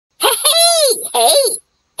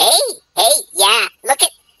Hey, yeah, look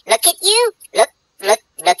at you. Look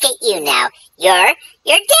at you now. You're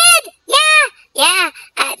dead. Yeah,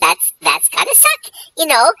 that's gotta suck. You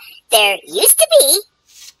know, there used to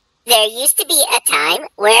be a time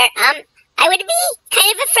where, I would be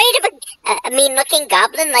kind of afraid of a mean-looking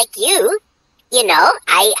goblin like you. You know,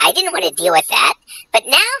 I didn't want to deal with that. But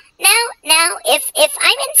now, if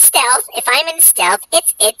I'm in stealth,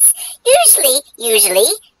 it's usually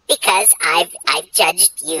because I've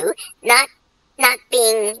judged you not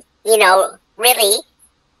being, you know, really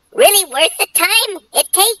worth the time it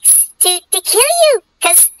takes to kill you.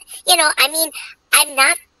 'Cause, you know, I mean, I'm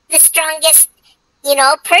not the strongest, you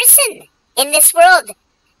know, person in this world,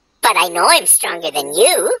 but I know I'm stronger than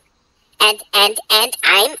you. And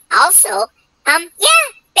I'm also,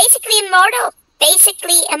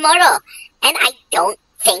 basically immortal. And I don't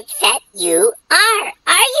think that you are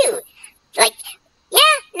you? Like,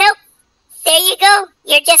 yeah, nope. There you go.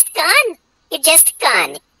 You're just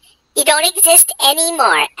gone. You don't exist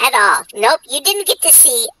anymore at all. Nope, you didn't get to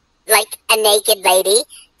see, like, a naked lady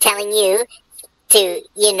telling you to,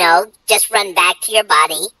 you know, just run back to your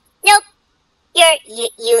body. Nope.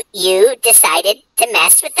 You decided to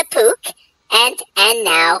mess with the Pook, and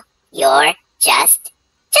now you're just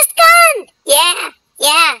gone. Yeah.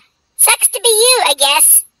 Sucks to be you, I guess.